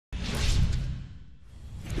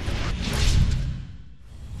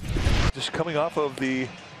Just coming off of the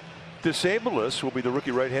disabled list will be the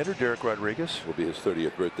rookie right-hander Derek Rodriguez. Will be his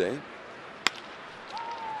 30th birthday.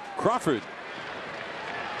 Crawford.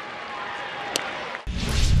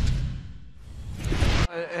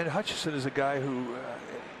 And Hutchison is a guy who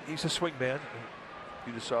he's a swing man.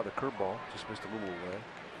 You just saw the curveball, just missed a little away.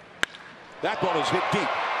 That ball is hit deep.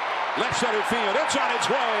 Left center field. It's on its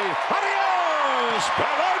way. Adios,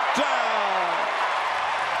 Pelota!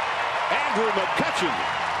 Andrew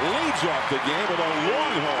McCutchen leads off the game with a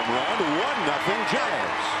long home run. 1-0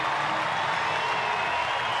 Giants.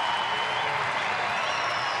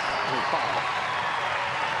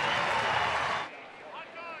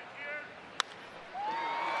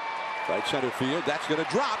 Right center field. That's going to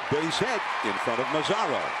drop. Base hit in front of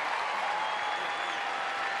Mazzaro.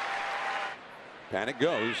 Panic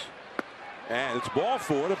goes. And it's ball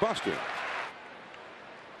 4 to Buster.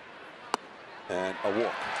 And a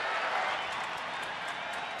walk.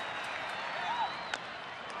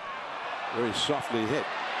 Very softly hit.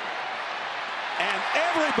 And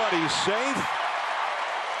everybody's safe.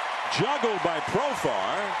 Juggled by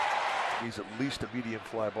Profar. He's at least a medium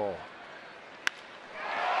fly ball.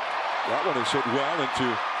 That one is hit well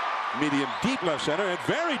into medium deep left center and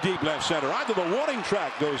very deep left center. Onto the warning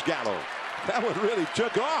track goes Gallo. That one really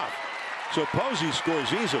took off. So Posey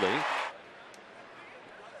scores easily.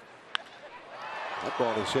 That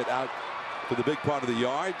ball is hit out to the big part of the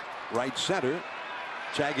yard. Right center.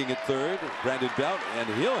 Tagging at third. Brandon Belt, and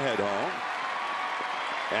he'll head home.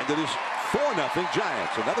 And it is 4-0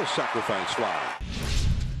 Giants. Another sacrifice fly.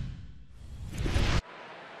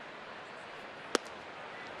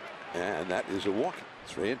 And that is a walk.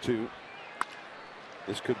 3-2.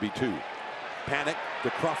 This could be 2. Panic to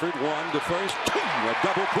Crawford. 1 to first. 2. A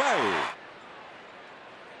double play.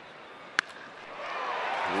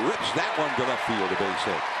 Rips that one to left field. A base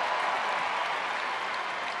hit.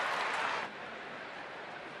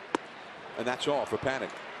 And that's all for Panic.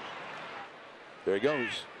 There he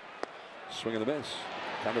goes. Swing and a miss.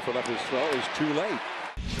 Coming for left. His throw is too late.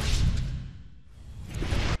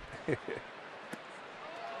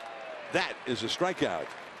 That is a strikeout.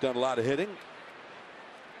 Done a lot of hitting.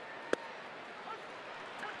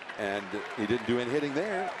 And he didn't do any hitting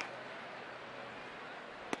there.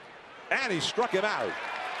 And he struck him out.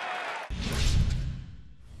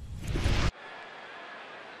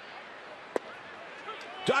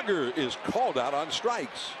 Duggar is called out on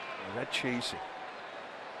strikes. That chasing.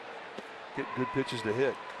 Get good pitches to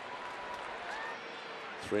hit.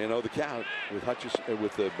 3-0 the count with Hutchison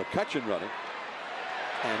with McCutchen running.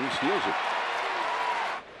 And he steals it.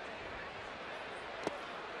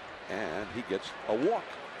 And he gets a walk.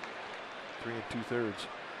 3 2/3.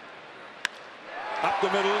 Up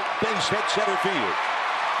the middle, base hit center field.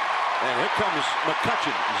 And here comes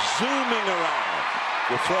McCutchen zooming around.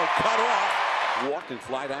 The throw cut off. Walked and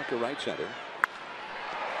flied out to right center.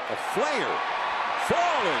 A flare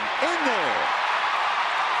falling in there.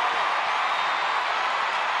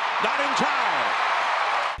 Not in time.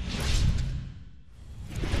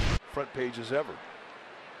 Front page as ever.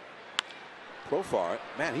 Profar,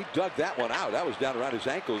 man, he dug that one out. That was down around his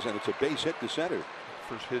ankles, and it's a base hit to center.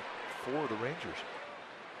 First hit for the Rangers.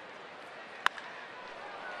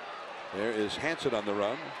 There is Hanson on the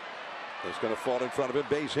run. It's going to fall in front of him.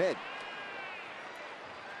 Base hit.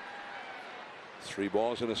 3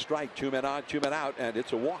 balls and a strike. 2 men on, 2 men out, and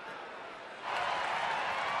it's a walk.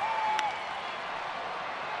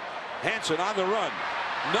 Hanson on the run.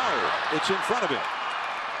 No, it's in front of him.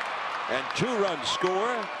 And 2 runs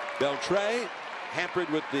score. Beltre hampered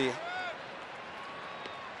with the.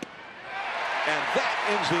 And that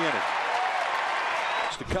ends the inning.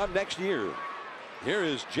 It's to come next year. Here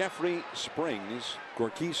is Jeffrey Springs.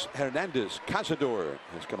 Gorkis Hernandez. Cazador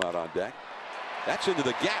has come out on deck. That's into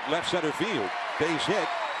the gap left center field. Base hit.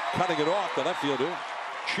 Cutting it off the left fielder.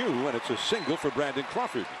 Chu, and it's a single for Brandon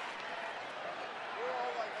Crawford.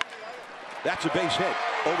 That's a base hit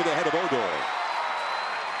over the head of Odor.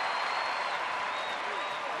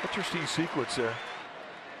 Interesting sequence there.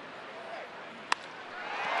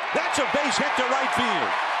 That's a base hit to right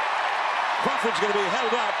field. Crawford's going to be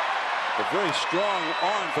held up. A very strong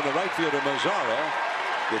arm from the right fielder Mazzaro.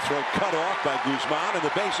 The throw cut off by Guzman, and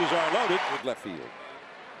the bases are loaded with left field.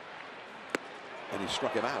 And he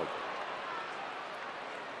struck him out.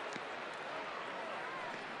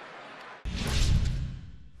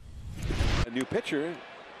 A new pitcher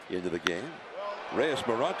into the game. Reyes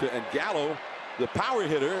Moronta, and Gallo, the power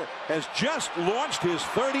hitter, has just launched his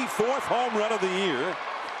 34th home run of the year.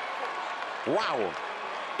 Wow.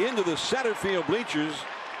 Into the center field bleachers.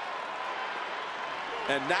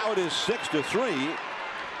 And now it is 6-3.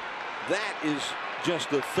 That is just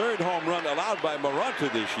the third home run allowed by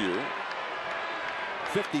Maranta this year.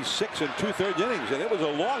 56 2/3 innings, and it was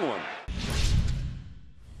a long one.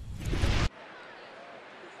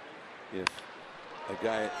 If a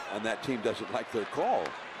guy on that team doesn't like their call.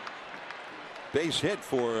 Base hit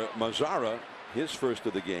for Mazara, his first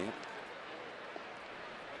of the game.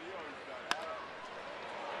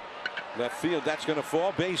 Left field, that's going to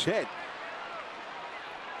fall. Base hit.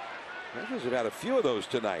 Rangers have had a few of those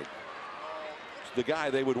tonight. It's the guy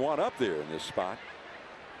they would want up there in this spot.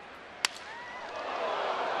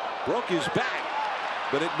 Broke his back,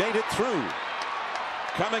 but it made it through.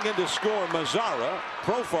 Coming in to score, Mazara.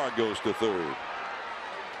 Profar goes to third.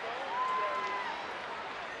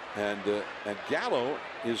 And Gallo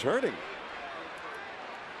is hurting.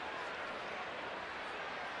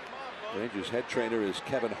 Rangers head trainer is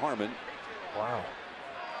Kevin Harmon. Wow.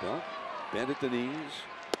 Well, bent at the knees,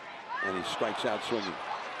 and he strikes out swinging.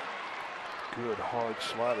 Good hard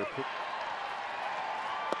slider.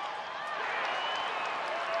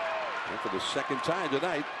 And for the second time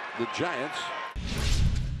tonight, the Giants.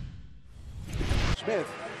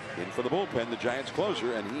 Smith in for the bullpen, the Giants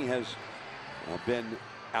closer, and he has been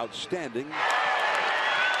outstanding.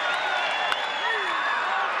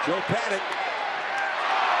 Joe Paddock.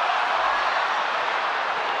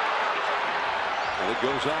 And it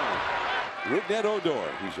goes on. Rougned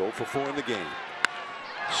Odor, he's 0 for 4 in the game.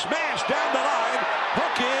 Smash down the line,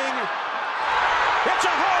 hooking. It's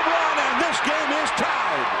a home run, and this game is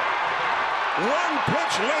tied. One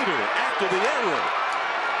pitch later after the error.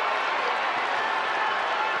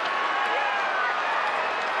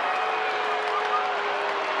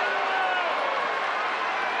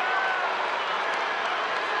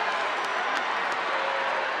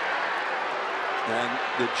 And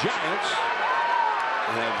the Giants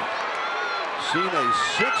have seen a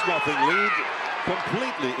 6-0 lead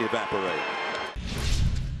completely evaporate.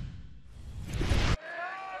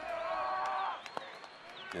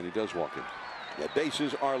 And he does walk in. The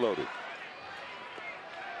bases are loaded.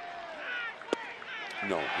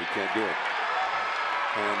 No, he can't do it.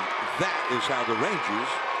 And that is how the Rangers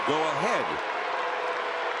go ahead.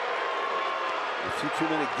 You see too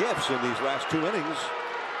many gifts in these last 2 innings.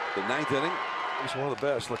 The 9th inning. He's one of the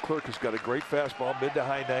best. Leclerc has got a great fastball, mid to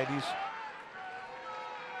high 90s.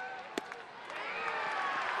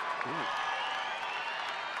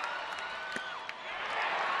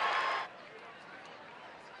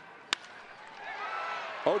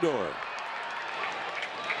 Odor.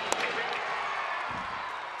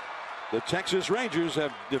 The Texas Rangers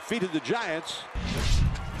have defeated the Giants,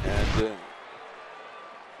 and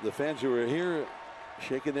the fans who are here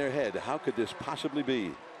shaking their head. How could this possibly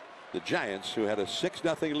be? The Giants, who had a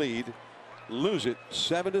 6-0 lead, lose it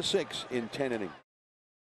 7-6 in 10 innings.